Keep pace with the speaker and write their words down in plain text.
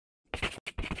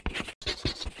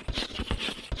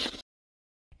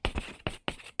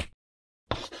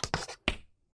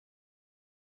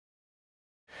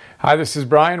Hi, this is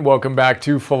Brian. Welcome back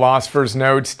to Philosopher's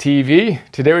Notes TV.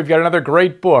 Today we've got another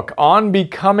great book, On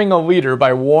Becoming a Leader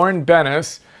by Warren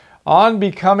Bennis. On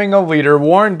Becoming a Leader.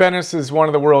 Warren Bennis is one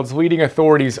of the world's leading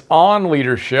authorities on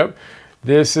leadership.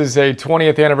 This is a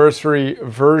 20th anniversary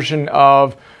version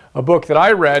of a book that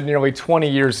I read nearly 20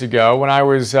 years ago when I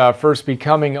was first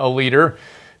becoming a leader.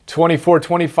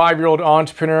 25-year-old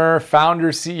entrepreneur, founder,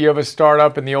 CEO of a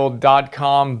startup in the old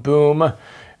dot-com boom.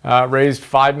 Raised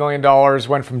 $5 million,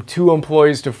 went from 2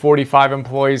 employees to 45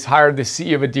 employees, hired the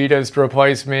CEO of Adidas to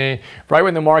replace me. Right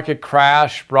when the market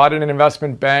crashed, brought in an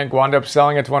investment bank, wound up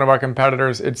selling it to one of our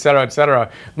competitors, etc.,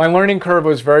 etc. My learning curve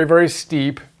was very, very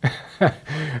steep.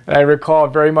 I recall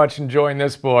very much enjoying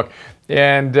this book.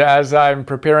 And as I'm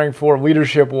preparing for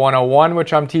Leadership 101,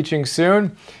 which I'm teaching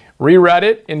soon, reread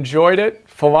it, enjoyed it.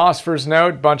 Philosopher's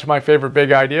Note, bunch of my favorite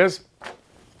big ideas.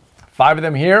 5 of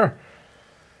them here.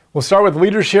 We'll start with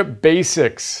leadership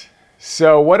basics.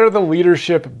 So what are the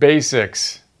leadership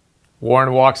basics?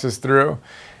 Warren walks us through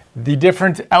the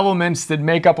different elements that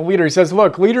make up a leader. He says,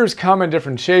 look, leaders come in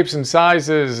different shapes and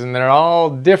sizes, and they're all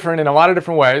different in a lot of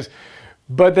different ways,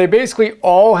 but they basically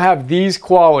all have these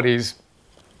qualities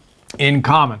in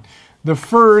common. The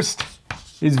first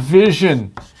is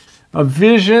vision. A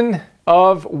vision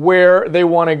of where they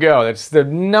want to go. That's the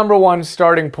number one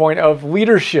starting point of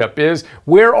leadership, is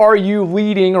where are you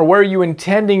leading, or where are you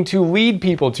intending to lead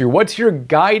people to? What's your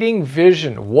guiding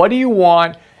vision? What do you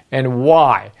want and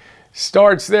why?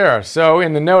 Starts there. So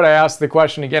in the note, I asked the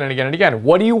question again and again and again.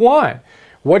 What do you want?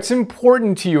 What's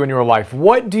important to you in your life?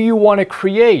 What do you want to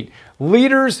create?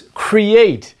 Leaders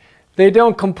create. They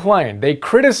don't complain. They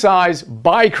criticize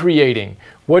by creating.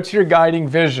 What's your guiding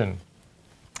vision?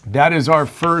 That is our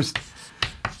first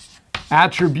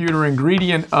attribute or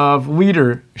ingredient of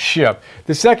leadership.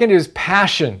 The second is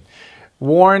passion.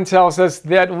 Warren tells us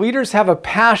that leaders have a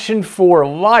passion for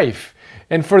life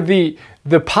and for the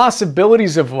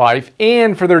possibilities of life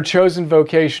and for their chosen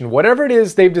vocation. Whatever it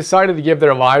is they've decided to give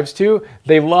their lives to,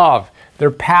 they love.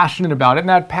 They're passionate about it, and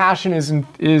that passion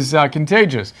is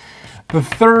contagious. The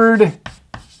third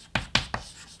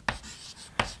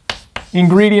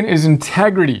ingredient is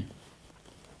integrity.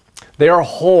 They are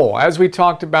whole. As we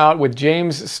talked about with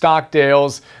James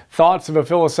Stockdale's Thoughts of a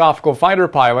Philosophical Fighter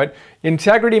Pilot,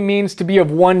 integrity means to be of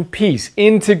one piece,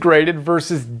 integrated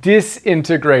versus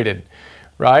disintegrated,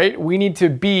 right? We need to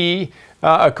be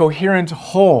a coherent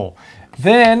whole.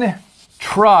 Then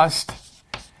trust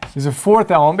is a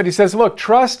fourth element, but he says, look,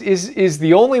 trust is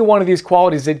the only one of these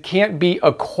qualities that can't be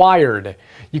acquired.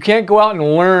 You can't go out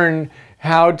and learn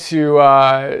how to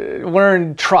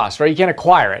learn trust, right? You can't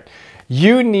acquire it.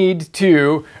 You need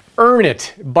to earn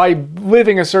it by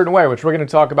living a certain way, which we're going to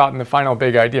talk about in the final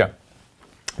big idea.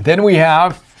 Then we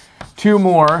have 2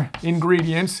 more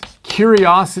ingredients,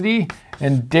 curiosity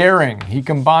and daring. He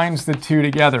combines the 2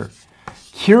 together.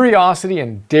 Curiosity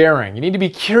and daring. You need to be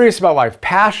curious about life,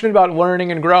 passionate about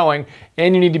learning and growing,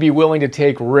 and you need to be willing to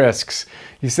take risks.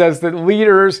 He says that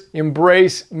leaders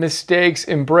embrace mistakes,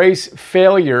 embrace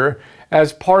failure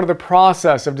as part of the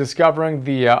process of discovering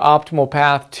the optimal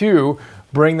path to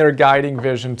bring their guiding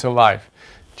vision to life.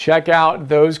 Check out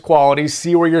those qualities,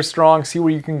 see where you're strong, see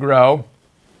where you can grow,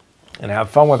 and have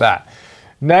fun with that.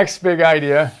 Next big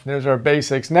idea, there's our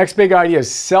basics. Next big idea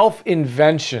is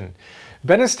self-invention.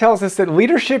 Bennis tells us that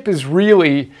leadership is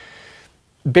really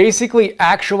basically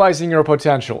actualizing your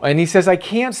potential. And he says, I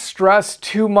can't stress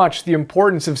too much the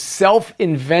importance of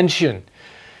self-invention.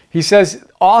 He says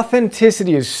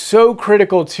authenticity is so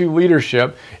critical to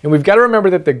leadership, and we've got to remember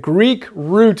that the Greek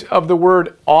root of the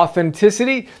word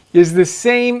authenticity is the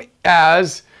same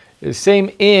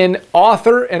in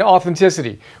author and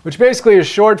authenticity, which basically is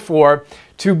short for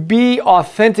to be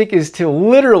authentic is to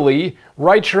literally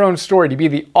write your own story, to be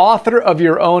the author of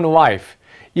your own life.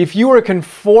 If you are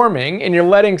conforming and you're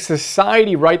letting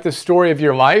society write the story of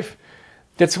your life,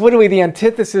 that's literally the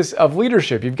antithesis of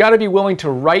leadership. You've got to be willing to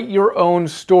write your own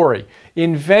story.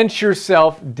 Invent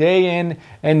yourself day in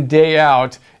and day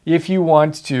out if you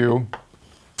want to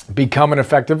become an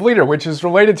effective leader, which is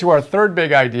related to our third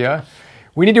big idea.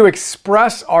 We need to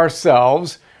express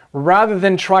ourselves rather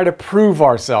than try to prove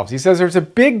ourselves. He says there's a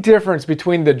big difference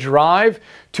between the drive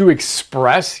to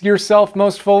express yourself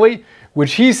most fully,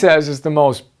 which he says is the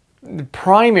most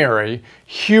primary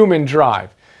human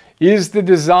drive, is the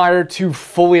desire to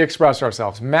fully express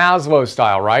ourselves. Maslow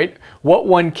style, right? What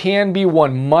one can be,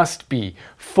 one must be.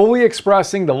 Fully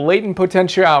expressing the latent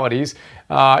potentialities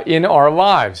in our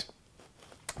lives.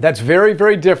 That's very,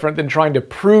 very different than trying to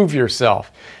prove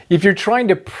yourself. If you're trying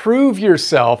to prove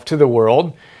yourself to the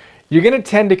world, you're going to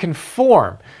tend to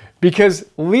conform. Because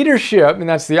leadership, and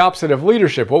that's the opposite of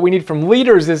leadership, what we need from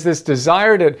leaders is this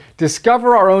desire to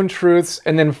discover our own truths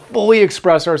and then fully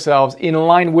express ourselves in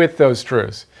line with those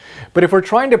truths. But if we're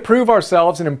trying to prove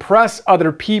ourselves and impress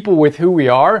other people with who we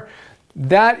are,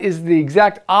 that is the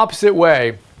exact opposite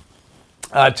way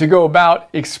to go about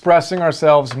expressing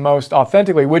ourselves most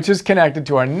authentically, which is connected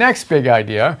to our next big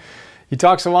idea. He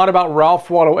talks a lot about Ralph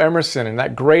Waldo Emerson and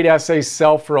that great essay,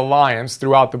 Self-Reliance,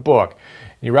 throughout the book.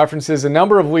 He references a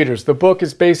number of leaders. The book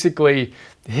is basically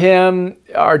him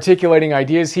articulating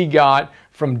ideas he got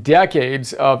from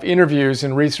decades of interviews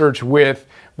and research with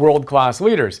world-class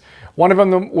leaders. One of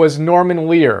them was Norman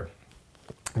Lear,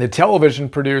 the television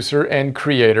producer and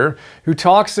creator, who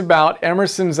talks about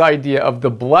Emerson's idea of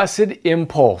the blessed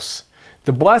impulse.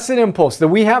 The blessed impulse, that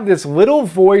we have this little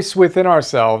voice within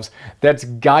ourselves that's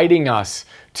guiding us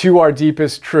to our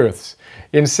deepest truths.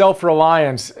 In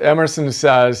Self-Reliance, Emerson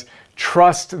says,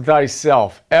 "Trust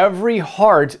thyself. Every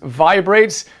heart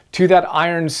vibrates to that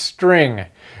iron string."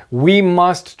 We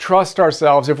must trust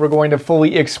ourselves if we're going to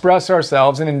fully express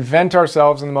ourselves and invent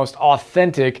ourselves in the most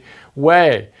authentic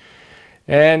way.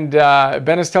 And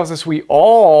Bennis tells us we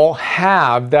all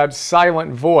have that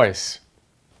silent voice.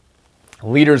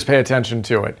 Leaders pay attention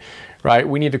to it, right?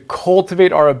 We need to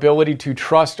cultivate our ability to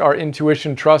trust our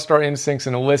intuition, trust our instincts,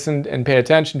 and listen and pay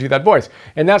attention to that voice.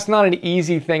 And that's not an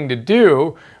easy thing to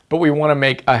do, but we want to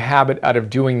make a habit out of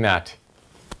doing that.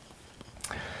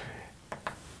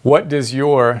 What does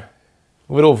your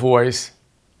little voice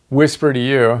whisper to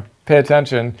you? Pay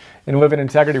attention and live in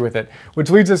integrity with it. Which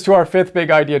leads us to our fifth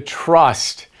big idea,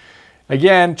 trust.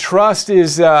 Again, trust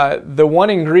is the one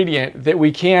ingredient that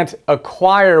we can't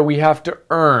acquire, we have to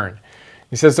earn.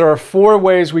 He says there are 4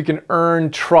 ways we can earn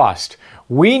trust.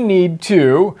 We need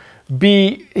to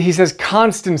be, he says,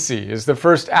 constancy is the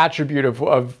first attribute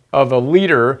of a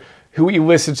leader who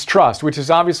elicits trust, which is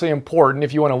obviously important.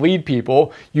 If you want to lead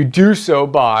people, you do so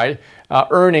by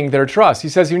earning their trust. He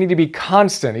says you need to be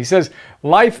constant. He says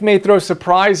life may throw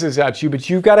surprises at you, but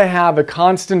you've got to have a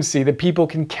constancy that people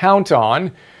can count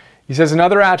on. He says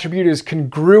another attribute is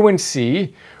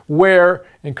congruency,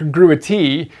 and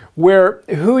congruity, where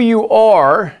who you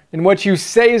are and what you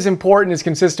say is important is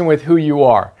consistent with who you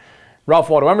are. Ralph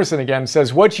Waldo Emerson again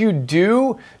says, "What you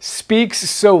do speaks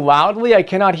so loudly I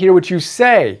cannot hear what you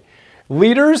say."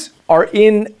 Leaders are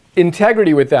in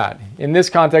integrity with that. In this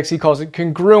context, he calls it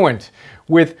congruent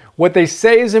with what they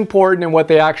say is important and what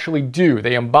they actually do.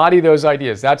 They embody those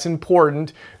ideas. That's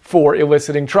important for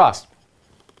eliciting trust.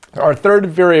 Our third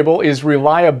variable is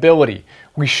reliability.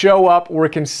 We show up, we're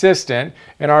consistent.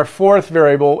 And our fourth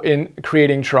variable in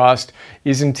creating trust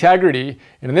is integrity.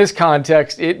 And in this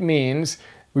context, it means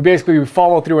we basically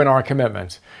follow through in our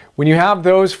commitments. When you have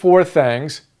those 4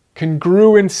 things,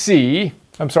 constancy,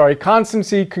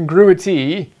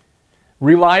 congruity,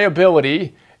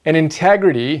 reliability, and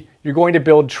integrity, you're going to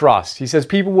build trust. He says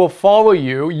people will follow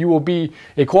you. You will be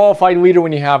a qualified leader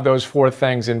when you have those 4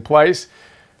 things in place.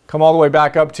 Come all the way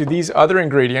back up to these other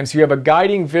ingredients. You have a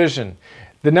guiding vision.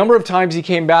 The number of times he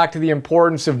came back to the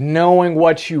importance of knowing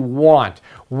what you want.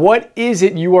 What is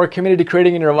it you are committed to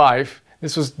creating in your life?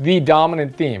 This was the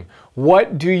dominant theme.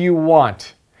 What do you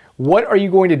want? What are you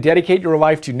going to dedicate your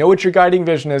life to? Know what your guiding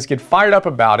vision is. Get fired up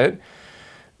about it.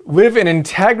 Live in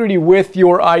integrity with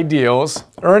your ideals.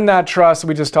 Earn that trust that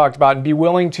we just talked about, and be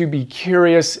willing to be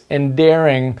curious and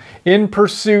daring in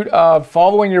pursuit of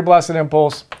following your blessed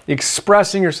impulse,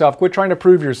 expressing yourself. Quit trying to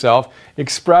prove yourself.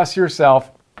 Express yourself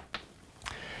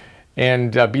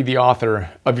and be the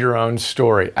author of your own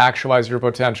story. Actualize your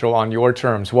potential on your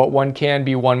terms. What one can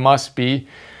be, one must be.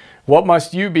 What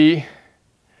must you be?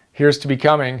 Here's to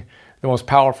becoming the most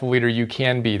powerful leader you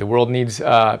can be. The world needs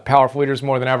powerful leaders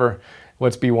more than ever.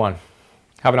 Let's be one.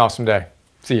 Have an awesome day.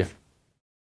 See you.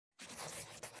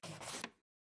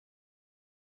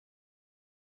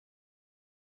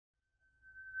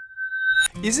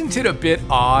 Isn't it a bit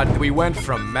odd that we went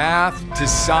from math to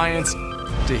science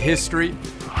to history,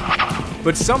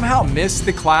 but somehow missed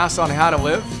the class on how to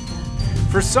live?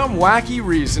 For some wacky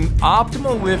reason,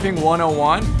 Optimal Living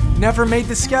 101 never made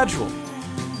the schedule.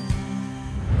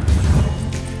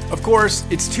 Of course,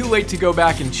 it's too late to go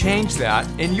back and change that,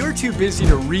 and you're too busy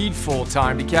to read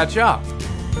full-time to catch up.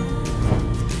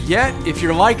 Yet, if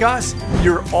you're like us,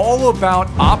 you're all about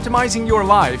optimizing your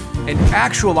life and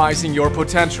actualizing your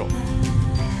potential.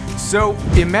 So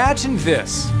imagine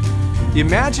this.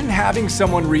 Imagine having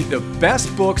someone read the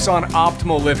best books on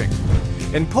optimal living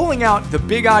and pulling out the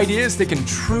big ideas that can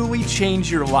truly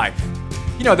change your life.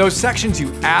 You know, those sections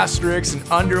you asterisk and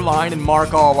underline and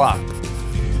mark all up.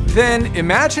 Then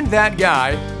imagine that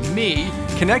guy, me,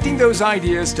 connecting those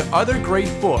ideas to other great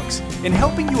books and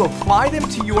helping you apply them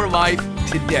to your life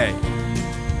today.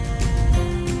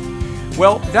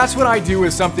 Well, that's what I do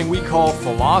with something we call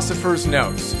Philosopher's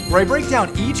Notes, where I break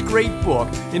down each great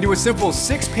book into a simple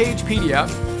 6-page PDF,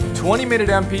 20-minute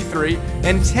MP3,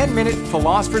 and 10-minute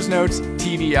Philosopher's Notes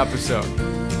TV episode.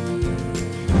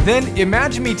 Then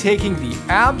imagine me taking the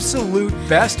absolute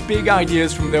best big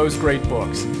ideas from those great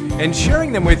books and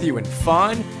sharing them with you in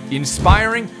fun,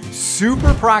 inspiring,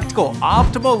 super practical,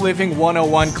 optimal living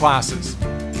 101 classes.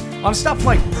 On stuff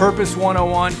like Purpose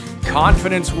 101,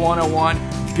 Confidence 101,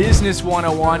 Business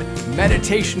 101,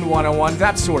 Meditation 101,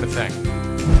 that sort of thing.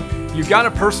 You've got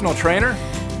a personal trainer?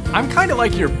 I'm kind of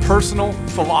like your personal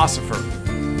philosopher.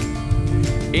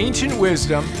 Ancient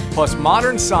wisdom plus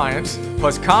modern science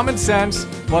plus common sense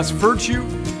plus virtue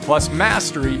plus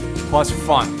mastery plus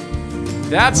fun.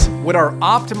 That's what our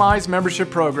optimized membership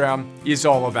program is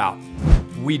all about.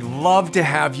 We'd love to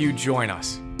have you join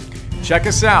us. Check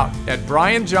us out at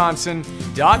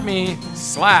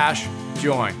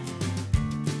brianjohnson.me/join.